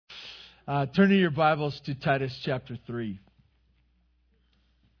Turn to your Bibles to Titus chapter 3.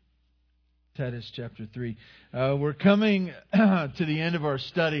 Titus chapter 3. We're coming to the end of our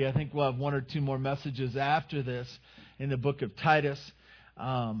study. I think we'll have one or two more messages after this in the book of Titus.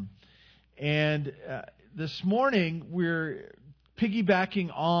 This morning we're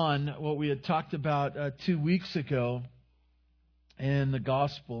piggybacking on what we had talked about 2 weeks ago in the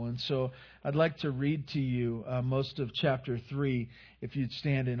gospel. And so I'd like to read to you most of chapter 3. If you'd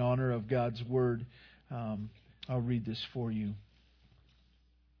stand in honor of God's word, I'll read this for you.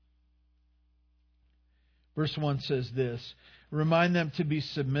 Verse 1 says this: "Remind them to be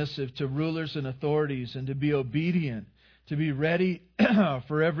submissive to rulers and authorities, and to be obedient, to be ready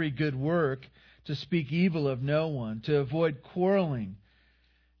for every good work, to speak evil of no one, to avoid quarreling,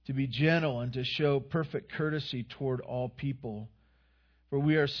 to be gentle, and to show perfect courtesy toward all people. For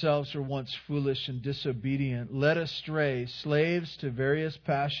we ourselves were once foolish and disobedient, led astray, slaves to various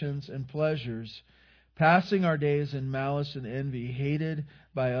passions and pleasures, passing our days in malice and envy, hated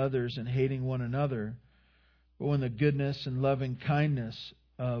by others and hating one another. But when the goodness and loving kindness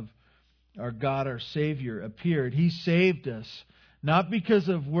of our God, our Savior, appeared, He saved us, not because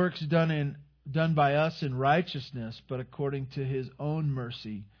of works done by us in righteousness, but according to His own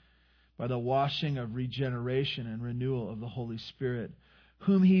mercy, by the washing of regeneration and renewal of the Holy Spirit,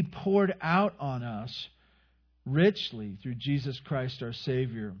 whom He poured out on us richly through Jesus Christ our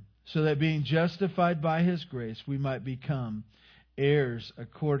Savior, so that being justified by His grace, we might become heirs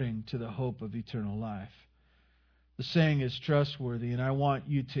according to the hope of eternal life. The saying is trustworthy, and I want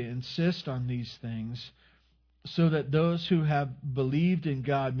you to insist on these things, so that those who have believed in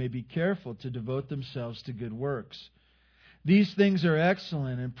God may be careful to devote themselves to good works. These things are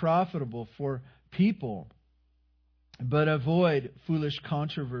excellent and profitable for people, but avoid foolish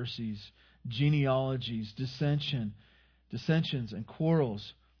controversies, genealogies, dissensions, and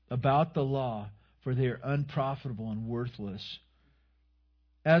quarrels about the law, for they are unprofitable and worthless.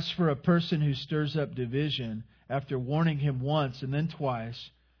 As for a person who stirs up division, after warning him once and then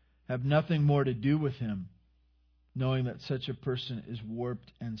twice, have nothing more to do with him, knowing that such a person is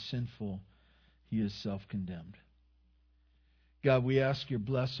warped and sinful. He is self-condemned." God, we ask your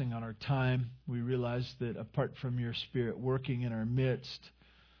blessing on our time. We realize that apart from your Spirit working in our midst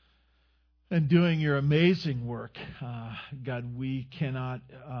and doing your amazing work, God, we cannot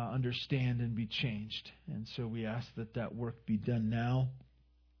understand and be changed. And so we ask that that work be done now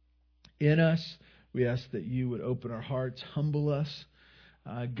in us. We ask that you would open our hearts, humble us.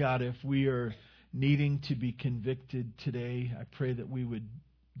 God, if we are needing to be convicted today, I pray that we would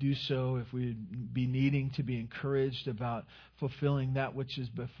do so. If we would be needing to be encouraged about fulfilling that which is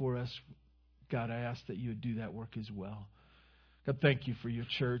before us, God, I ask that you would do that work as well. God, thank you for your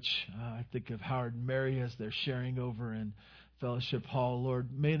church. I think of Howard and Mary as they're sharing over in Fellowship Hall.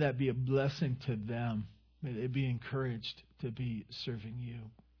 Lord, may that be a blessing to them. May they be encouraged to be serving you.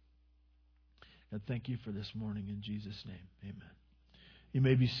 God, thank you for this morning in Jesus' name. Amen. You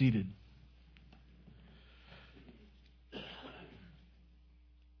may be seated.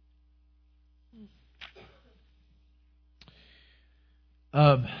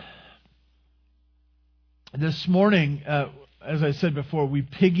 This morning, as I said before, we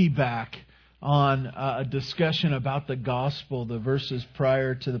piggyback on a discussion about the gospel, the verses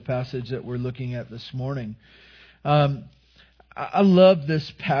prior to the passage that we're looking at this morning. I love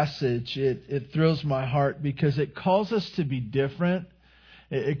this passage. It thrills my heart because it calls us to be different.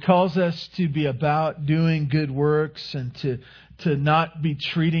 It calls us to be about doing good works and to not be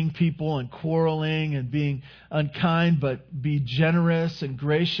treating people and quarreling and being unkind, but be generous and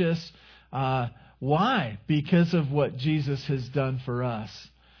gracious. Why? Because of what Jesus has done for us.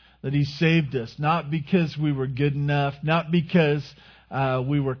 That He saved us. Not because we were good enough. Not because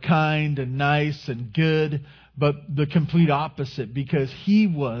we were kind and nice and good. But the complete opposite. Because He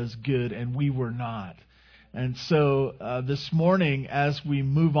was good and we were not. And so this morning, as we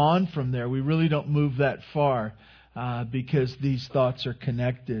move on from there, we really don't move that far because these thoughts are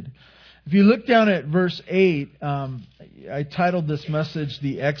connected. If you look down at verse 8, I titled this message,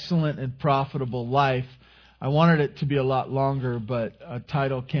 "The Excellent and Profitable Life." I wanted it to be a lot longer, but a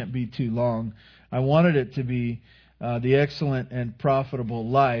title can't be too long. I wanted it to be "The Excellent and Profitable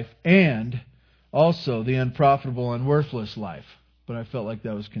Life" and also "The Unprofitable and Worthless Life." But I felt like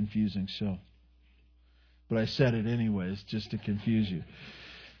that was confusing, but I said it anyways, just to confuse you.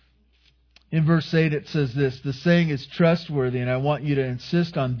 In verse 8 it says this: "The saying is trustworthy, and I want you to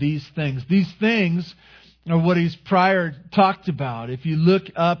insist on these things." These things are what he's prior talked about. If you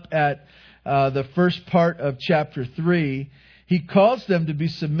look up at the first part of chapter 3, He calls them to be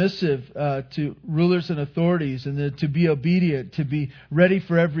submissive to rulers and authorities, and to be obedient, to be ready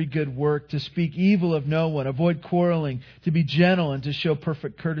for every good work, to speak evil of no one, avoid quarreling, to be gentle, and to show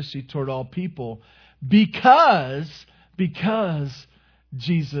perfect courtesy toward all people, because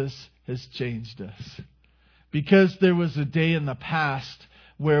Jesus has changed us. Because there was a day in the past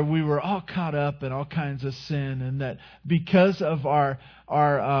where we were all caught up in all kinds of sin, and that because of our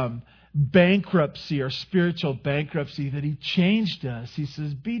bankruptcy, our spiritual bankruptcy, that He changed us. He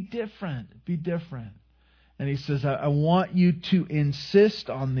says, be different, be different. And He says, I want you to insist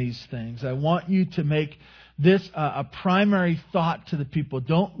on these things. I want you to make this a primary thought to the people.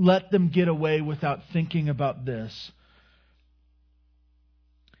 Don't let them get away without thinking about this.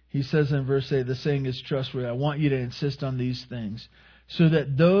 He says in verse 8, the saying is trustworthy. I want you to insist on these things, so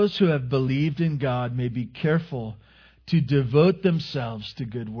that those who have believed in God may be careful to devote themselves to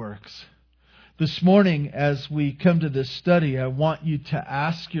good works. This morning, as we come to this study, I want you to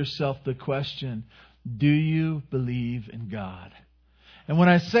ask yourself the question, do you believe in God? And when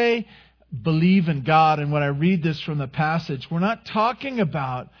I say believe in God, and when I read this from the passage, we're not talking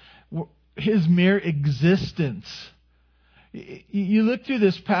about His mere existence. You look through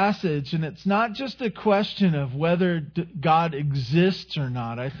this passage, and it's not just a question of whether God exists or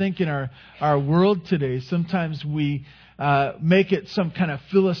not. I think in our world today, sometimes we make it some kind of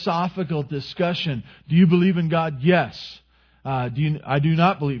philosophical discussion. Do you believe in God? Yes. I do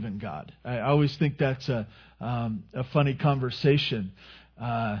not believe in God. I always think that's a funny conversation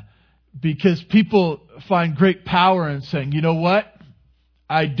because people find great power in saying, you know what?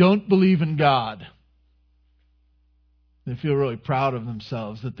 I don't believe in God. They feel really proud of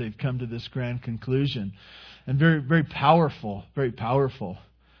themselves that they've come to this grand conclusion. And very, very powerful, very powerful.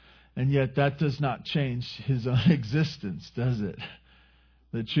 And yet that does not change His own existence, does it?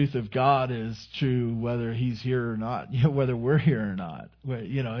 The truth of God is true whether He's here or not, whether we're here or not.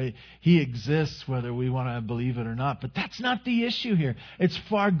 He exists whether we want to believe it or not. But that's not the issue here. It's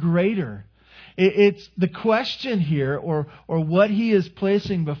far greater. It's the question here, or what He is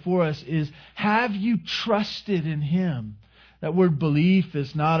placing before us is, have you trusted in Him? That word belief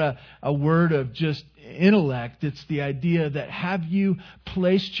is not a word of just intellect. It's the idea that have you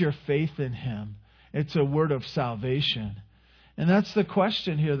placed your faith in Him? It's a word of salvation. And that's the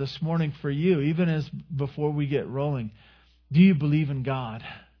question here this morning for you, even as before we get rolling. Do you believe in God?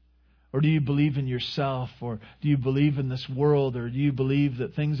 Or do you believe in yourself? Or do you believe in this world? Or do you believe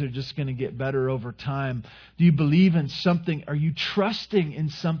that things are just going to get better over time? Do you believe in something? Are you trusting in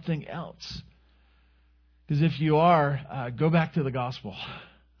something else? Because if you are, go back to the gospel.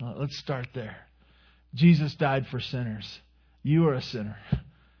 Let's start there. Jesus died for sinners. You are a sinner.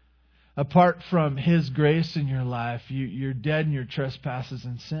 Apart from His grace in your life, you're dead in your trespasses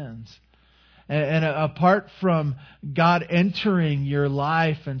and sins. And apart from God entering your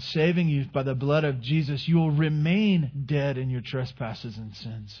life and saving you by the blood of Jesus, you will remain dead in your trespasses and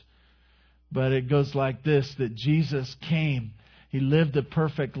sins. But it goes like this, that Jesus came. He lived a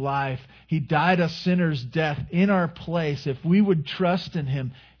perfect life. He died a sinner's death in our place. If we would trust in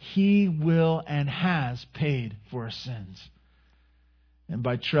Him, He will and has paid for our sins. And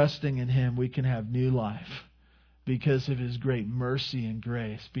by trusting in Him, we can have new life. Because of His great mercy and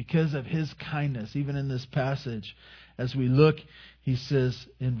grace, because of His kindness. Even in this passage, as we look, He says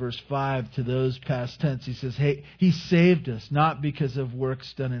in verse 5 to those past tense, He says, hey, He saved us, not because of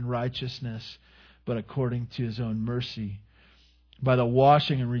works done in righteousness, but according to His own mercy, by the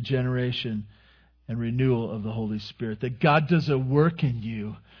washing and regeneration and renewal of the Holy Spirit. That God does a work in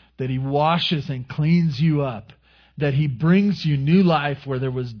you, that He washes and cleans you up, that He brings you new life where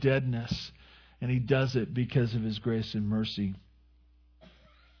there was deadness. And He does it because of His grace and mercy.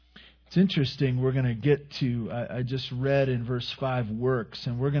 It's interesting, we're going to get to, I just read in verse 5, works.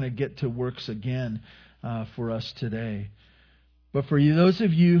 And we're going to get to works again for us today. But for you, those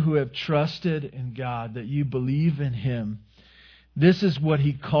of you who have trusted in God, that you believe in Him, this is what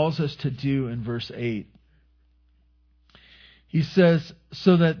He calls us to do in verse 8. He says,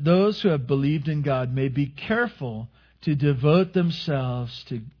 so that those who have believed in God may be careful to devote themselves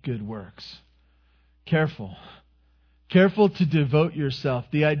to good works. Careful. Careful to devote yourself.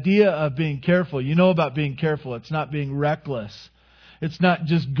 The idea of being careful, you know about being careful. It's not being reckless. It's not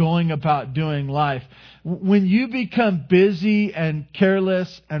just going about doing life. When you become busy and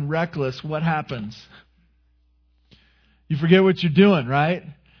careless and reckless, what happens? You forget what you're doing, right?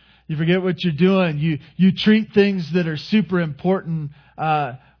 You forget what you're doing. You treat things that are super important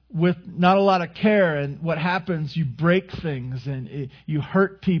with not a lot of care, and what happens, you break things and you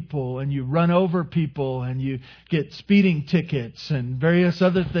hurt people and you run over people and you get speeding tickets and various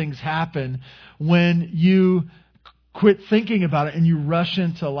other things happen when you quit thinking about it and you rush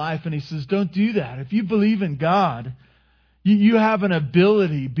into life. And he says, don't do that. If you believe in God, you have an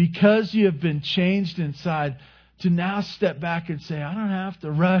ability, because you have been changed inside, to now step back and say, I don't have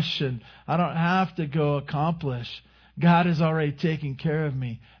to rush and I don't have to go accomplish. God has already taken care of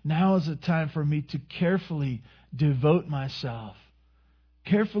me. Now is the time for me to carefully devote myself.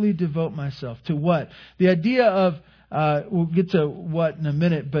 Carefully devote myself to what? The idea of, we'll get to what in a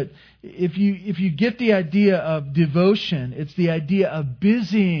minute, but if you get the idea of devotion, it's the idea of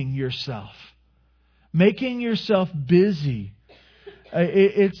busying yourself. Making yourself busy.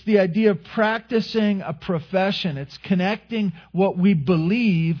 It's the idea of practicing a profession. It's connecting what we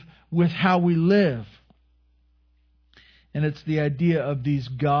believe with how we live. And it's the idea of these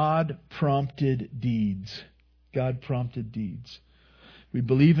God-prompted deeds. God-prompted deeds. We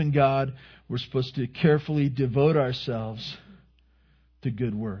believe in God. We're supposed to carefully devote ourselves to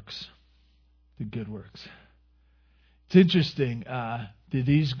good works. To good works. It's interesting. Do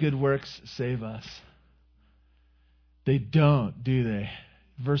these good works save us? They don't, do they?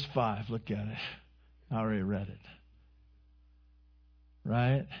 Verse 5, look at it. I already read it.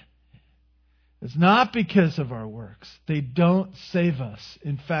 Right? It's not because of our works. They don't save us.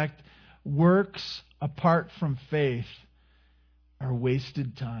 In fact, works apart from faith are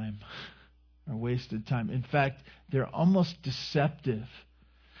wasted time. Are wasted time. In fact, they're almost deceptive.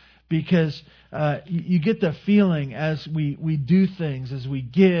 Because you get the feeling as we do things, as we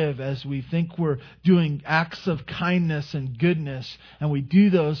give, as we think we're doing acts of kindness and goodness, and we do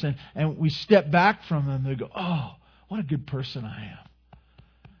those and we step back from them, they go, oh, what a good person I am.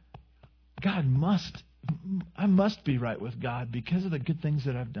 I must be right with God because of the good things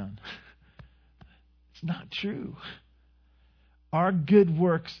that I've done. It's not true. Our good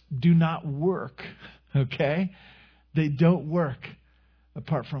works do not work, okay? They don't work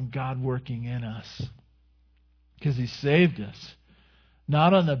apart from God working in us. Because He saved us.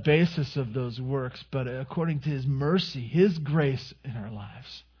 Not on the basis of those works, but according to His mercy, His grace in our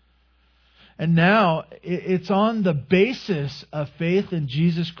lives. And now, it's on the basis of faith in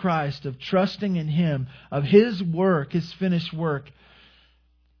Jesus Christ, of trusting in Him, of His work, His finished work.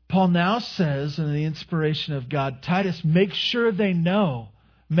 Paul now says, in the inspiration of God, Titus, make sure they know,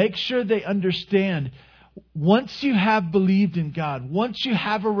 make sure they understand. Once you have believed in God, once you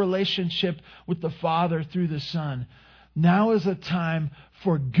have a relationship with the Father through the Son, now is a time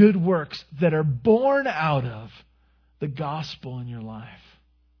for good works that are born out of the gospel in your life.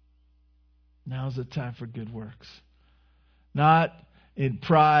 Now is the time for good works. Not in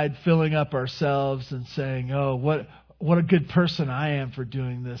pride, filling up ourselves and saying, oh, what a good person I am for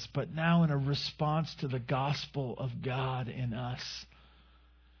doing this, but now in a response to the gospel of God in us.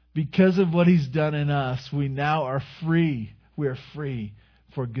 Because of what He's done in us, we now are free. We are free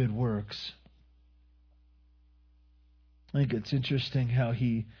for good works. I think it's interesting how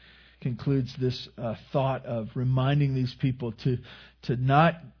he concludes this thought of reminding these people to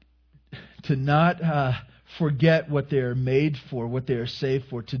not forget what they are made for, what they are saved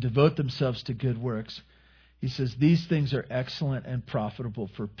for, to devote themselves to good works. He says, these things are excellent and profitable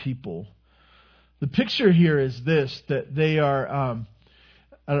for people. The picture here is this, that they are...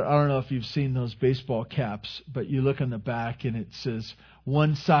 I don't know if you've seen those baseball caps, but you look on the back and it says,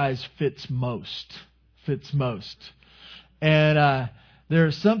 one size fits most. Fits most. And there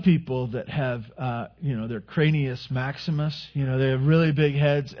are some people that have, they're cranius maximus. They have really big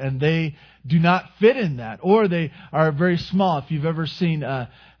heads and they do not fit in that. Or they are very small. If you've ever seen, I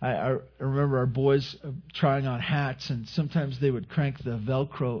remember our boys trying on hats, and sometimes they would crank the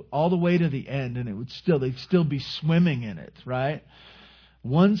Velcro all the way to the end and they'd still be swimming in it, right?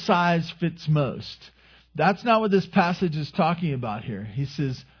 One size fits most. That's not what this passage is talking about here. He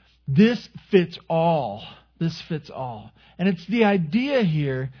says, this fits all. This fits all. And it's the idea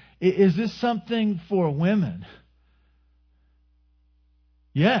here, is this something for women?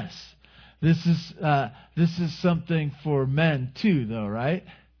 Yes. This is something for men too, though, right?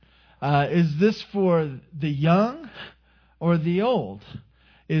 Is this for the young or the old?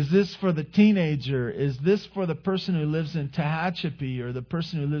 Is this for the teenager? Is this for the person who lives in Tehachapi, or the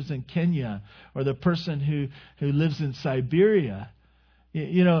person who lives in Kenya, or the person who lives in Siberia?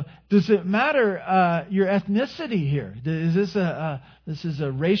 Does it matter your ethnicity here? Is this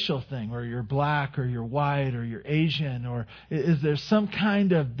a racial thing, or you're black, or you're white, or you're Asian, or is there some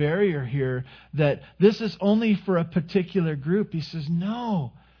kind of barrier here that this is only for a particular group? He says,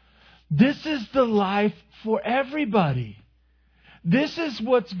 no, this is the life for everybody. This is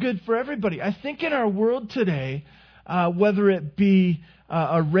what's good for everybody. I think in our world today, whether it be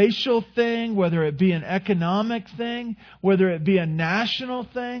a racial thing, whether it be an economic thing, whether it be a national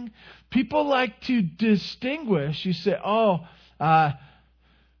thing, people like to distinguish. You say,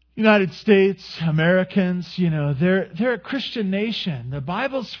 United States, Americans, they're a Christian nation. The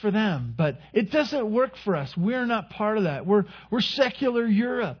Bible's for them, but it doesn't work for us. We're not part of that. We're secular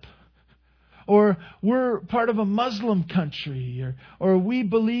Europe. Or we're part of a Muslim country, or we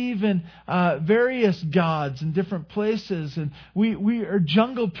believe in various gods in different places, and we are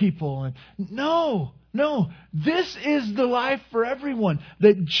jungle people. And no, this is the life for everyone.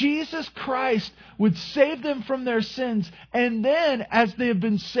 That Jesus Christ would save them from their sins, and then as they have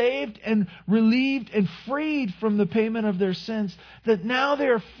been saved and relieved and freed from the payment of their sins, that now they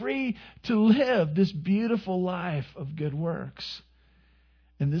are free to live this beautiful life of good works.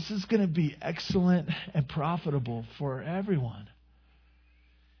 And this is going to be excellent and profitable for everyone.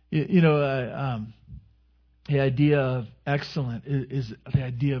 The idea of excellent is the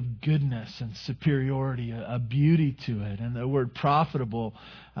idea of goodness and superiority, a beauty to it. And the word profitable,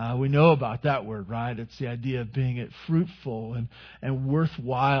 we know about that word, right? It's the idea of being fruitful and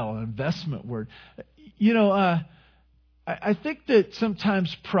worthwhile, an investment word. I think that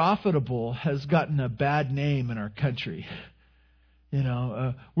sometimes profitable has gotten a bad name in our country.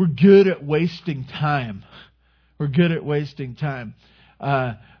 We're good at wasting time. We're good at wasting time.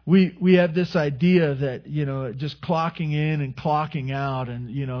 We have this idea that, just clocking in and clocking out,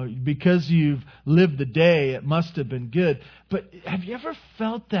 and, because you've lived the day, it must have been good. But have you ever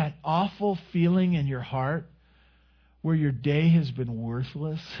felt that awful feeling in your heart where your day has been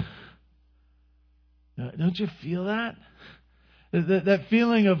worthless? Don't you feel that? That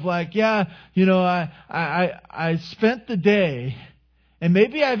feeling of like, I spent the day, and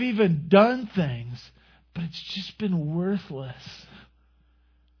maybe I've even done things, but it's just been worthless.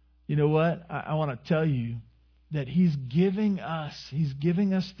 You know what? I want to tell you that He's giving us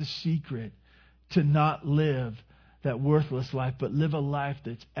the secret to not live that worthless life, but live a life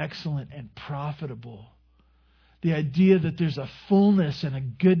that's excellent and profitable. The idea that there's a fullness and a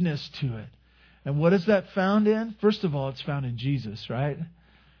goodness to it. And what is that found in? First of all, it's found in Jesus, right?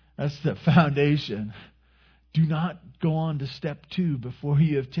 That's the foundation. Do not go on to step 2 before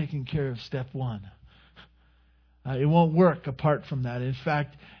you have taken care of step 1. It won't work apart from that. In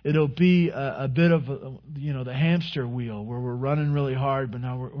fact, it'll be a bit of the hamster wheel where we're running really hard, but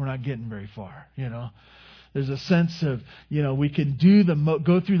now we're not getting very far. There's a sense of we can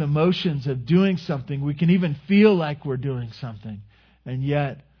go through the motions of doing something. We can even feel like we're doing something, and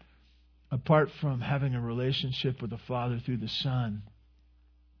yet, apart from having a relationship with the Father through the Son,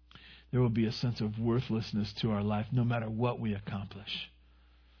 there will be a sense of worthlessness to our life no matter what we accomplish.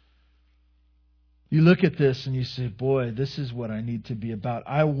 You look at this and you say, boy, this is what I need to be about.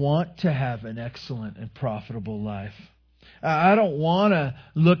 I want to have an excellent and profitable life. I don't want to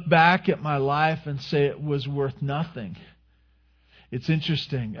look back at my life and say it was worth nothing. It's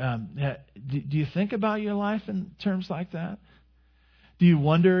interesting. Do you think about your life in terms like that? Do you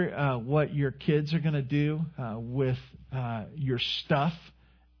wonder what your kids are going to do with your stuff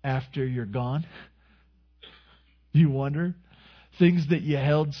after you're gone? Do you wonder? Things that you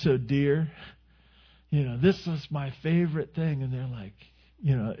held so dear. This was my favorite thing. And they're like,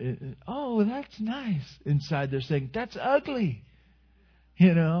 oh, that's nice. Inside they're saying, that's ugly.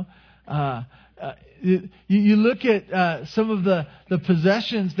 You look at some of the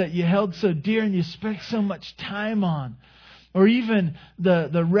possessions that you held so dear and you spent so much time on. Or even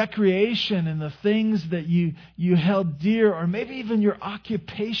the recreation and the things that you held dear, or maybe even your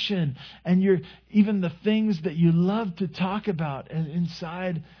occupation and even the things that you love to talk about, and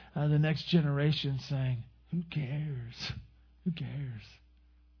inside the next generation saying, who cares? Who cares?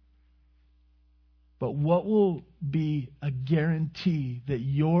 But what will be a guarantee that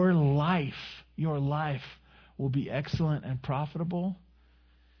your life will be excellent and profitable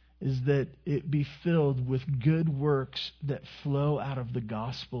is that it be filled with good works that flow out of the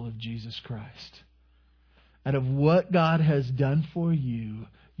gospel of Jesus Christ. Out of what God has done for you,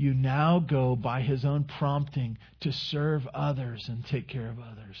 you now go by His own prompting to serve others and take care of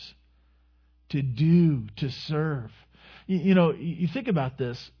others. To serve. You think about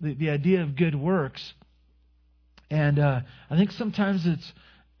this, the idea of good works, and I think sometimes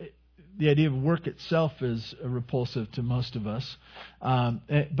the idea of work itself is repulsive to most of us.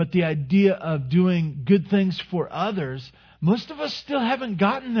 But the idea of doing good things for others, most of us still haven't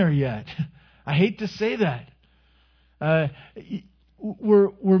gotten there yet. I hate to say that.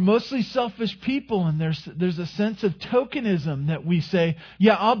 We're mostly selfish people, and there's a sense of tokenism that we say,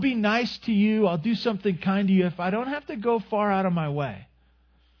 yeah, I'll be nice to you, I'll do something kind to you if I don't have to go far out of my way.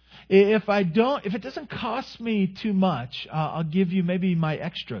 If it doesn't cost me too much, I'll give you maybe my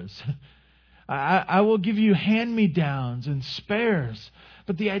extras. I will give you hand-me-downs and spares.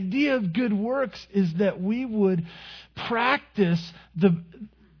 But the idea of good works is that we would practice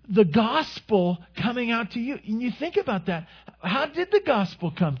the gospel coming out to you. And you think about that. How did the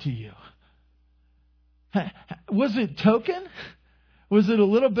gospel come to you? Was it token? Was it a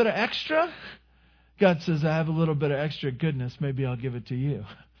little bit of extra? God says, I have a little bit of extra goodness. Maybe I'll give it to you.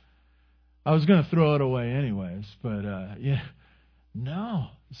 I was going to throw it away anyways, but no,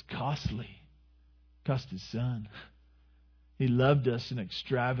 it's costly. It cost His Son. He loved us in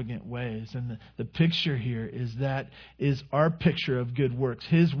extravagant ways. And the picture here is our picture of good works.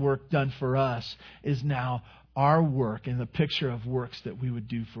 His work done for us is now our work and the picture of works that we would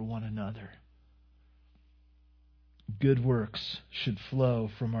do for one another. Good works should flow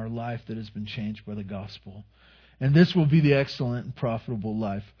from our life that has been changed by the gospel. And this will be the excellent and profitable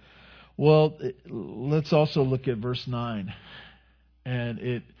life. Well, let's also look at verse 9.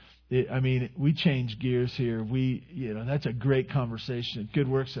 And we change gears here. That's a great conversation. Good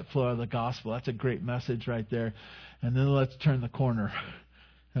works that flow out of the gospel. That's a great message right there. And then let's turn the corner.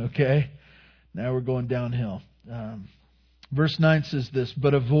 Okay? Now we're going downhill. Verse 9 says this,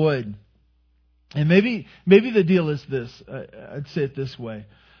 but avoid. And maybe the deal is this. I'd say it this way.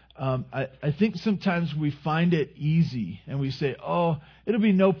 I think sometimes we find it easy and we say, oh, it'll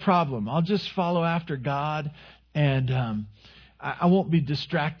be no problem. I'll just follow after God and I won't be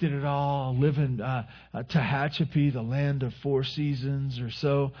distracted at all. I'll live in Tehachapi, the land of 4 seasons or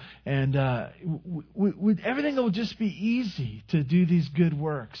so. And everything will just be easy to do these good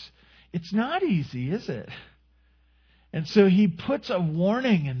works. It's not easy, is it? And so he puts a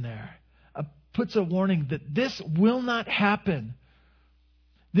warning in there. Puts a warning that this will not happen.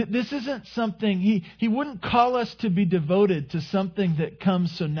 This isn't something, he wouldn't call us to be devoted to something that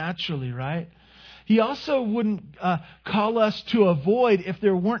comes so naturally, right? He also wouldn't call us to avoid if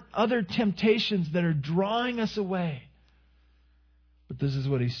there weren't other temptations that are drawing us away. But this is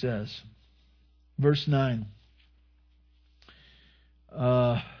what he says. Verse 9.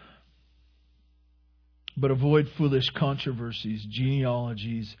 But avoid foolish controversies,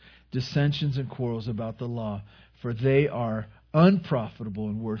 genealogies, dissensions, and quarrels about the law, for they are unprofitable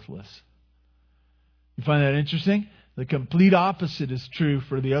and worthless. You find that interesting? The complete opposite is true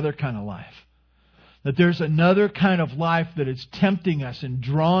for the other kind of life. That there's another kind of life that is tempting us and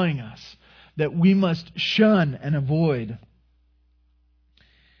drawing us that we must shun and avoid.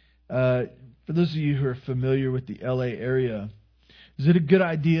 For those of you who are familiar with the LA area, is it a good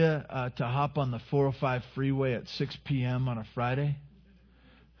idea to hop on the 405 freeway at 6 p.m. on a Friday?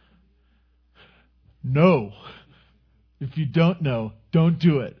 No. If you don't know, don't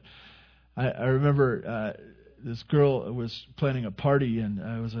do it. I remember this girl was planning a party, and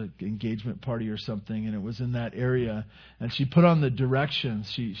it was an engagement party or something, and it was in that area. And she put on the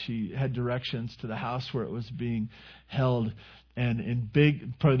directions. She had directions to the house where it was being held. And in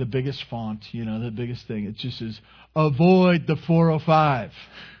big, probably the biggest font, the biggest thing, it just says, avoid the 405.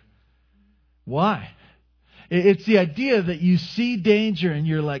 Why? It's the idea that you see danger and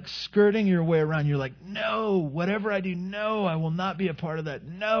you're like skirting your way around. You're like, no, whatever I do, no, I will not be a part of that.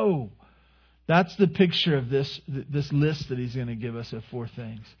 No. That's the picture of this list that he's going to give us of 4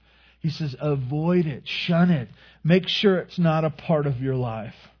 things. He says, avoid it, shun it, make sure it's not a part of your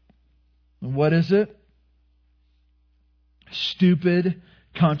life. And what is it? Stupid,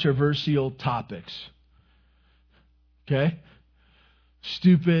 controversial topics. Okay?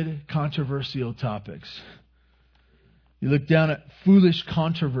 Stupid, controversial topics. You look down at foolish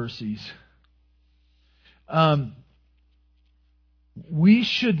controversies. We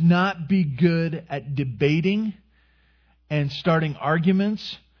should not be good at debating and starting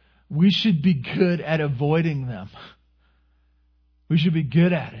arguments. We should be good at avoiding them. We should be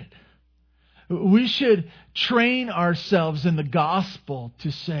good at it. We should train ourselves in the gospel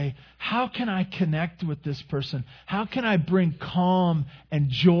to say, how can I connect with this person? How can I bring calm and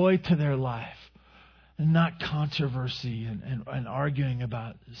joy to their life? And not controversy and arguing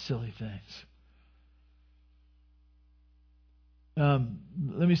about silly things.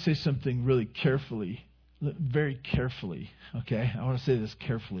 Let me say something really carefully, very carefully. Okay, I want to say this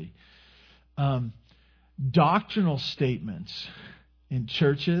carefully. Doctrinal statements in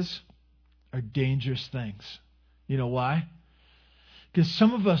churches are dangerous things. You know why? Because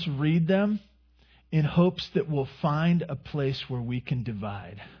some of us read them in hopes that we'll find a place where we can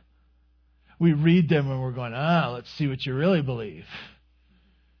divide. We read them and we're going, let's see what you really believe.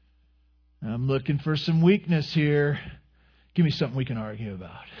 I'm looking for some weakness here. Give me something we can argue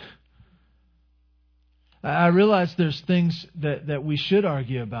about. I realize there's things that we should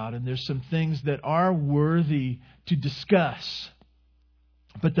argue about, and there's some things that are worthy to discuss.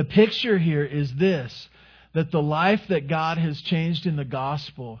 But the picture here is this, that the life that God has changed in the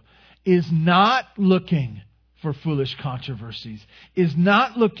gospel is not looking for foolish controversies, is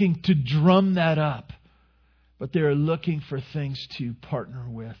not looking to drum that up, but they are looking for things to partner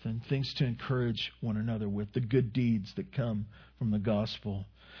with and things to encourage one another with, the good deeds that come from the gospel.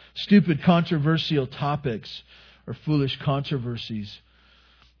 Stupid controversial topics or foolish controversies.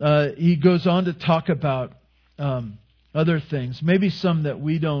 He goes on to talk about other things, maybe some that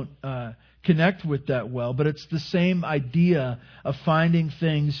we don't connect with that well, but it's the same idea of finding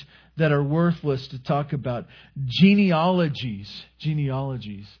things that are worthless to talk about. Genealogies.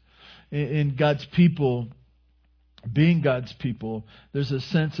 In God's people, being God's people, there's a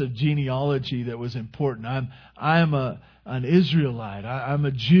sense of genealogy that was important. I'm an Israelite. I'm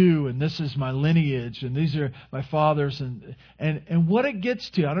a Jew, and this is my lineage, and these are my fathers. And what it gets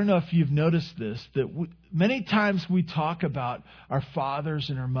to, I don't know if you've noticed this, that many times we talk about our fathers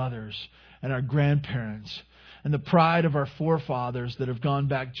and our mothers and our grandparents and the pride of our forefathers that have gone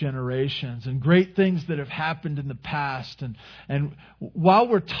back generations and great things that have happened in the past. And while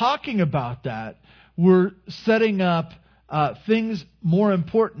we're talking about that, we're setting up things more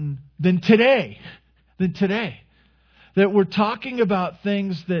important than today. That we're talking about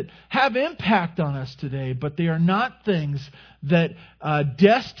things that have impact on us today, but they are not things that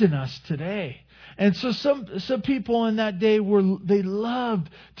destine us today. And so some people in that day they loved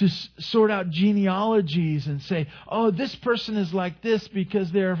to sort out genealogies and say, oh, this person is like this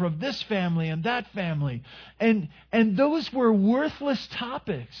because they're of this family and that family. And those were worthless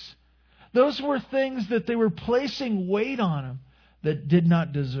topics. Those were things that they were placing weight on them that did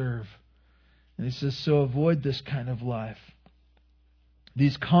not deserve. And he says, so avoid this kind of life.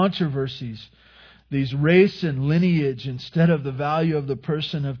 These controversies, these race and lineage instead of the value of the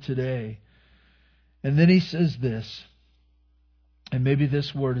person of today. And then he says this, and maybe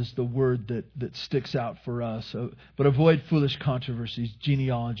this word is the word that sticks out for us. But avoid foolish controversies,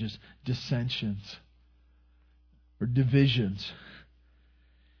 genealogies, dissensions, or divisions.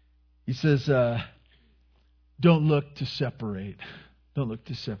 He says, don't look to separate. Don't look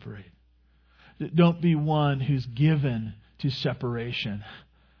to separate. Don't be one who's given to separation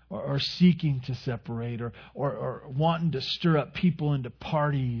or seeking to separate or wanting to stir up people into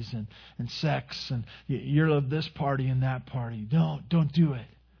parties and sex and you're of this party and that party. Don't do it.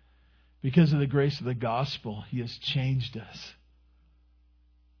 Because of the grace of the gospel, He has changed us.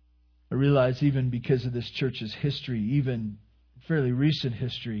 I realize even because of this church's history, even fairly recent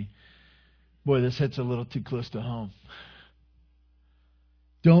history, boy, this hits a little too close to home.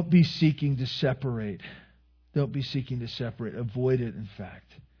 Don't be seeking to separate. Don't be seeking to separate. Avoid it, in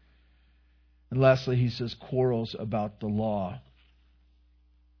fact. And lastly, he says, quarrels about the law.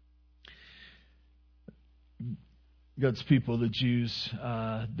 God's people, the Jews,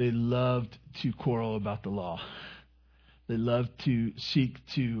 they loved to quarrel about the law. They loved to seek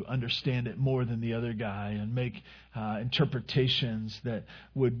to understand it more than the other guy and make interpretations that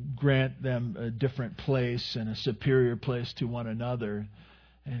would grant them a different place and a superior place to one another.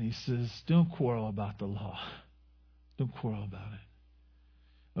 And he says, don't quarrel about the law. Don't quarrel about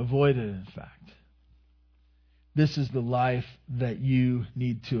it. Avoid it, in fact. This is the life that you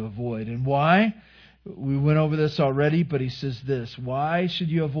need to avoid. And why? We went over this already, but he says this. Why should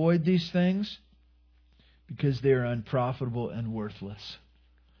you avoid these things? Because they are unprofitable and worthless.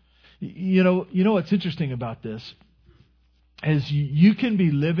 You know what's interesting about this is you can be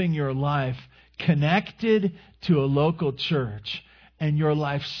living your life connected to a local church and your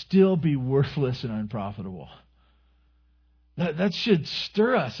life still be worthless and unprofitable. That should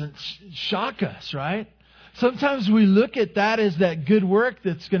stir us and shock us, right? Sometimes we look at that as that good work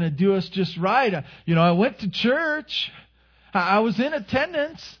that's going to do us just right. I went to church. I was in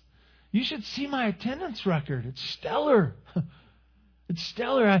attendance. You should see my attendance record. It's stellar. It's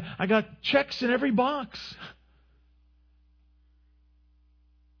stellar. I got checks in every box.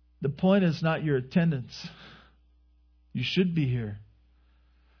 The point is not your attendance. You should be here.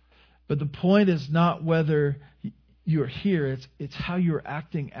 But the point is not whether you're here. It's how you're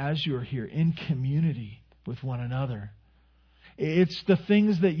acting as you're here in community with one another. It's the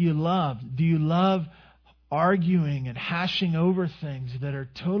things that you love. Do you love arguing and hashing over things that are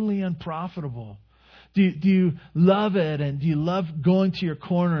totally unprofitable? Do you love it, and do you love going to your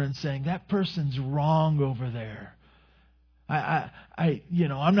corner and saying, that person's wrong over there?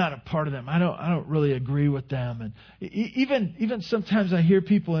 I'm not a part of them. I don't really agree with them. And even sometimes I hear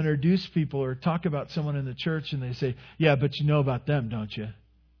people introduce people or talk about someone in the church and they say, yeah, but you know about them, don't you?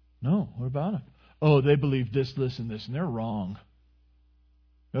 No, what about them? Oh, they believe this, and this, and they're wrong.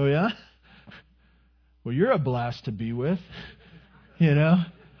 Oh, yeah? Well, you're a blast to be with. You know?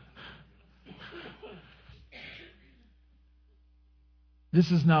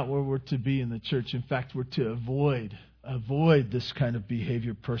 This is not where we're to be in the church. In fact, we're to avoid this kind of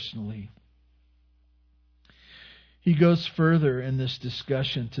behavior personally. He goes further in this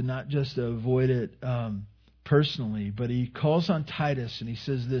discussion to not just avoid it personally, but he calls on Titus and he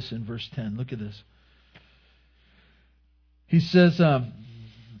says this in verse 10. Look at this. He says,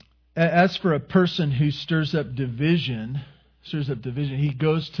 as for a person who stirs up division, he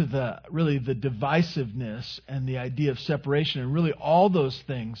goes to the divisiveness and the idea of separation, and really all those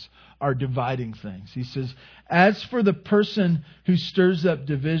things are dividing things. He says, as for the person who stirs up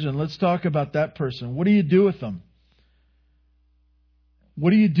division, let's talk about that person. What do you do with them? What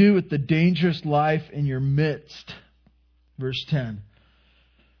do you do with the dangerous life in your midst? Verse 10.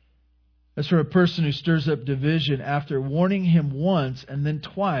 As for a person who stirs up division, after warning him once and then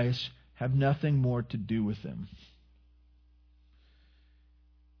twice, have nothing more to do with him.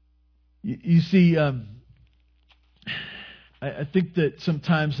 You see, I think that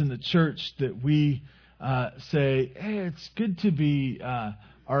sometimes in the church that we say, hey, it's good to be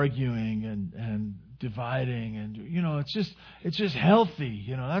arguing and dividing, and it's just healthy.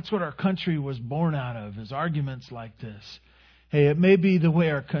 That's what our country was born out of, is arguments like this. Hey, it may be the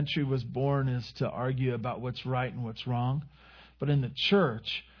way our country was born is to argue about what's right and what's wrong, but in the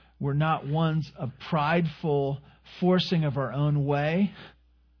church, we're not ones of prideful forcing of our own way,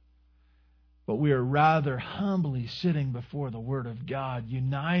 but we are rather humbly sitting before the Word of God,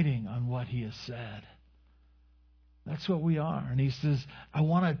 uniting on what He has said. That's what we are. And he says, I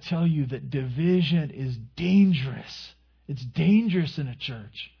want to tell you that division is dangerous. It's dangerous in a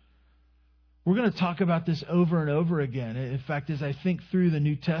church. We're going to talk about this over and over again. In fact, as I think through the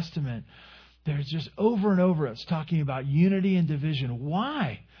New Testament, there's just over and over it's talking about unity and division.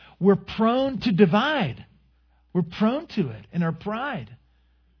 Why? We're prone to divide. We're prone to it in our pride.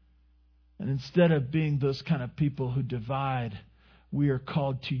 And instead of being those kind of people who divide, we are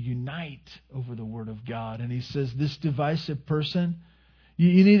called to unite over the Word of God. And he says, this divisive person,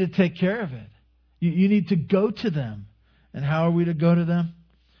 you need to take care of it. You need to go to them. And how are we to go to them?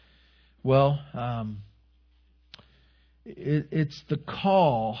 Well, it's the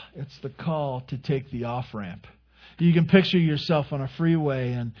call. It's the call to take the off-ramp. You can picture yourself on a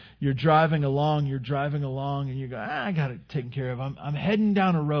freeway and you're driving along, and you go, I got it taken care of. I'm heading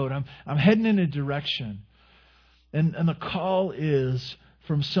down a road. I'm heading in a direction. And the call is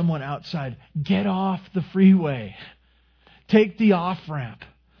from someone outside, get off the freeway. Take the off-ramp.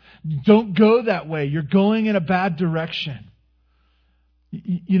 Don't go that way. You're going in a bad direction.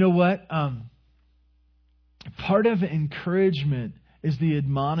 You know what? Part of encouragement is the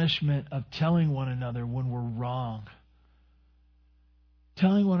admonishment of telling one another when we're wrong.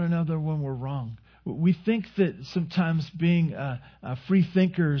 Telling one another when we're wrong. We think that sometimes being free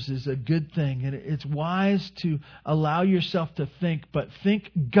thinkers is a good thing, and it's wise to allow yourself to think, but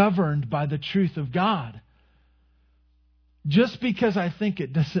think governed by the truth of God. Just because I think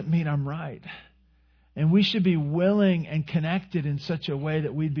it doesn't mean I'm right. And we should be willing and connected in such a way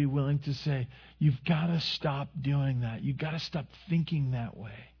that we'd be willing to say, you've got to stop doing that. You've got to stop thinking that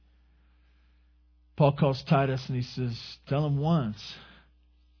way. Paul calls Titus and he says, tell him once.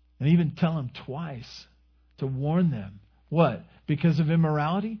 And even tell him twice to warn them. What? Because of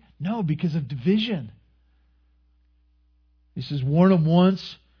immorality? No, because of division. He says, warn them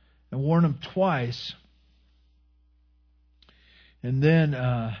once and warn them twice. And then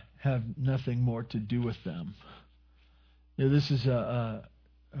have nothing more to do with them. This is a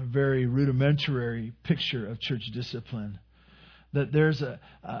very rudimentary picture of church discipline. That there's a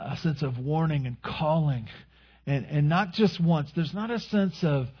sense of warning and calling. And not just once. There's not a sense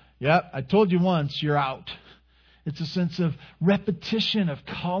of, yep, I told you once, you're out. It's a sense of repetition, of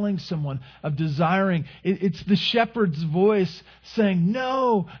calling someone, of desiring. It's the shepherd's voice saying,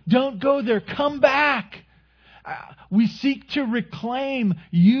 no, don't go there, come back. We seek to reclaim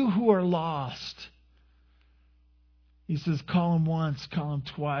you who are lost. He says, call them once, call them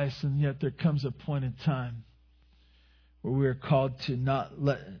twice, and yet there comes a point in time where we are called to not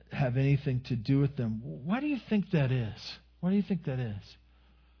have anything to do with them. Why do you think that is? Why do you think that is?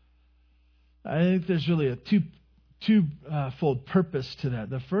 I think there's really a two-fold purpose to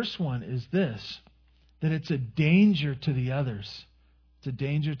that. The first one is this, that it's a danger to the others. It's a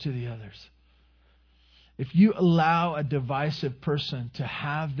danger to the others. If you allow a divisive person to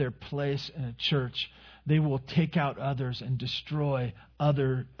have their place in a church, they will take out others and destroy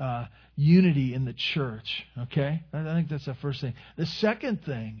other unity in the church. Okay? I think that's the first thing. The second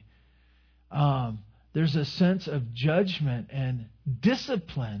thing, there's a sense of judgment and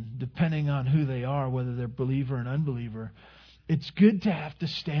discipline, depending on who they are, whether they're believer and unbeliever, It's good to have to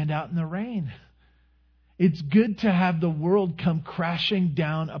stand out in the rain. It's good to have the world come crashing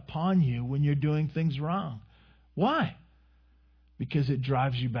down upon you when you're doing things wrong. Why? Because it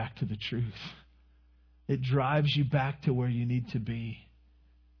drives you back to the truth. It drives you back to where you need to be.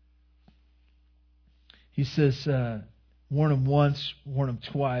 He says, warn them once, warn them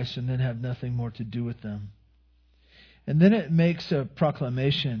twice, and then have nothing more to do with them. And then it makes a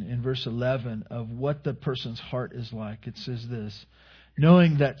proclamation in verse 11 of what the person's heart is like. It says this,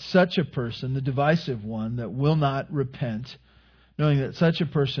 knowing that such a person, the divisive one that will not repent, knowing that such a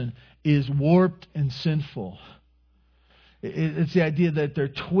person is warped and sinful. It's the idea that they're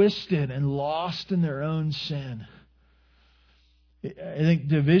twisted and lost in their own sin. I think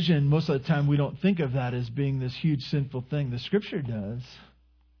division, most of the time we don't think of that as being this huge sinful thing. The Scripture does.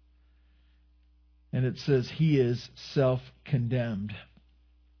 And it says he is self-condemned.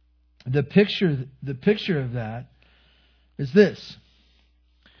 The picture of that is this,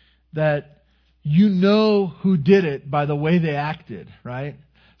 that you know who did it by the way they acted, right?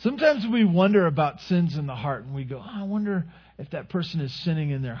 Sometimes we wonder about sins in the heart and we go, I wonder if that person is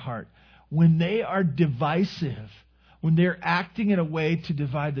sinning in their heart. When they are divisive, when they're acting in a way to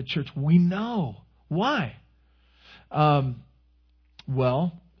divide the church, we know. Why?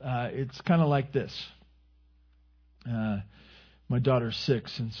 It's kind of like this. My daughter's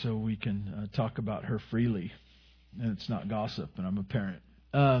 6, and so we can talk about her freely. And it's not gossip, and I'm a parent.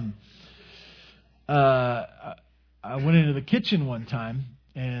 I went into the kitchen one time,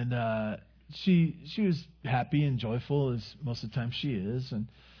 and she was happy and joyful, as most of the time she is. And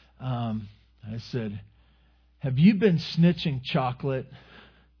I said, have you been snitching chocolate?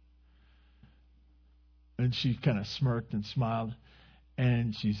 And she kind of smirked and smiled.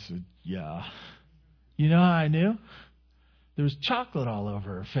 And she said, yeah. You know how I knew? There was chocolate all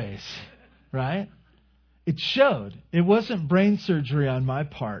over her face, right? It showed. It wasn't brain surgery on my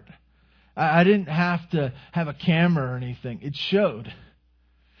part. I didn't have to have a camera or anything. It showed.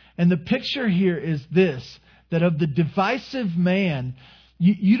 And the picture here is this, that of the divisive man,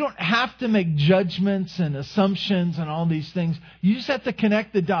 you don't have to make judgments and assumptions and all these things. You just have to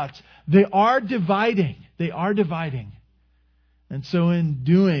connect the dots. They are dividing. They are dividing. And so in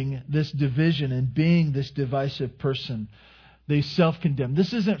doing this division and being this divisive person, they self-condemn.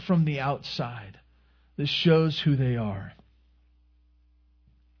 This isn't from the outside. This shows who they are.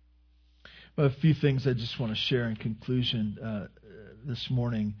 But a few things I just want to share in conclusion this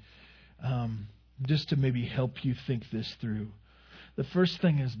morning, just to maybe help you think this through. The first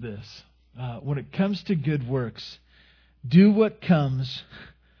thing is this. When it comes to good works, do what comes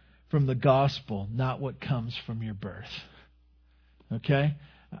from the gospel, not what comes from your birth. Okay?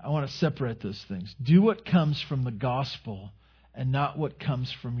 I want to separate those things. Do what comes from the gospel and not what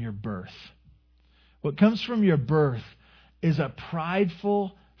comes from your birth. What comes from your birth is a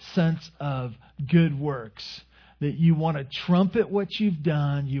prideful sense of good works. That you want to trumpet what you've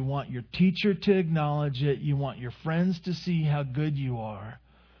done. You want your teacher to acknowledge it. You want your friends to see how good you are.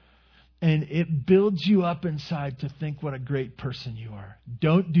 And it builds you up inside to think what a great person you are.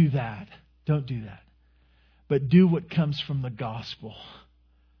 Don't do that. Don't do that. But do what comes from the gospel.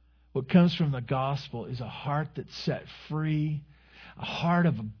 What comes from the gospel is a heart that's set free. A heart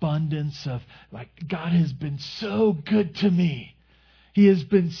of abundance of, like, God has been so good to me. He has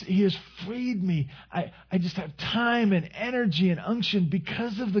freed me. I just have time and energy and unction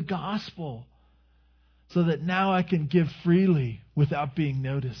because of the gospel. So that now I can give freely without being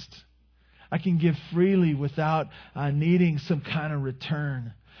noticed. I can give freely without needing some kind of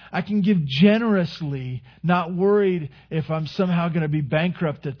return. I can give generously, not worried if I'm somehow going to be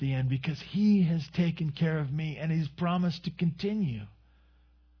bankrupt at the end, because He has taken care of me and He's promised to continue.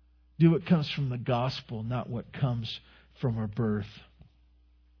 Do what comes from the gospel, not what comes from our birth.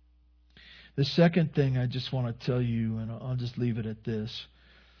 The second thing I just want to tell you, and I'll just leave it at this.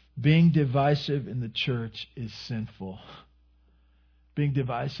 Being divisive in the church is sinful. Being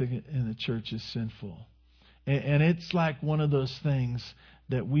divisive in the church is sinful. And it's like one of those things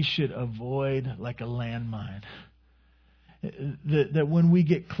that we should avoid like a landmine. That when we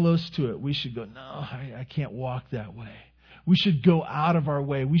get close to it, we should go, no, I can't walk that way. We should go out of our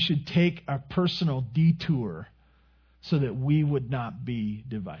way. We should take a personal detour so that we would not be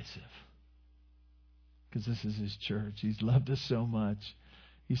divisive. Because this is His church. He's loved us so much.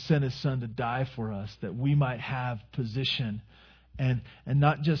 He sent His Son to die for us that we might have position. And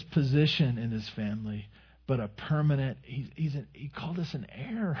not just position in His family, but a permanent, He called us an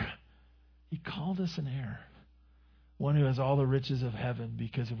heir. He called us an heir. One who has all the riches of heaven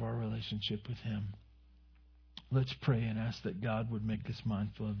because of our relationship with Him. Let's pray and ask that God would make us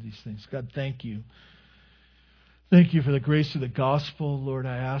mindful of these things. God, thank You. Thank you for the grace of the gospel. Lord,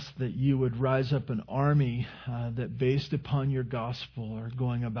 I ask that you would rise up an army that based upon your gospel are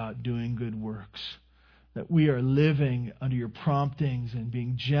going about doing good works. That we are living under your promptings and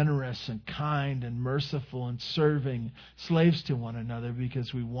being generous and kind and merciful and serving slaves to one another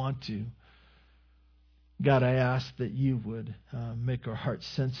because we want to. God, I ask that you would make our hearts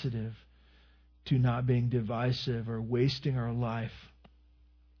sensitive to not being divisive or wasting our life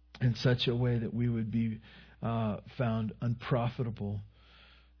in such a way that we would be found unprofitable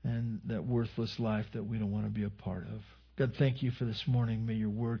and that worthless life that we don't want to be a part of. God, thank you for this morning. May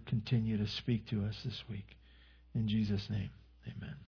your word continue to speak to us this week. In Jesus' name, amen.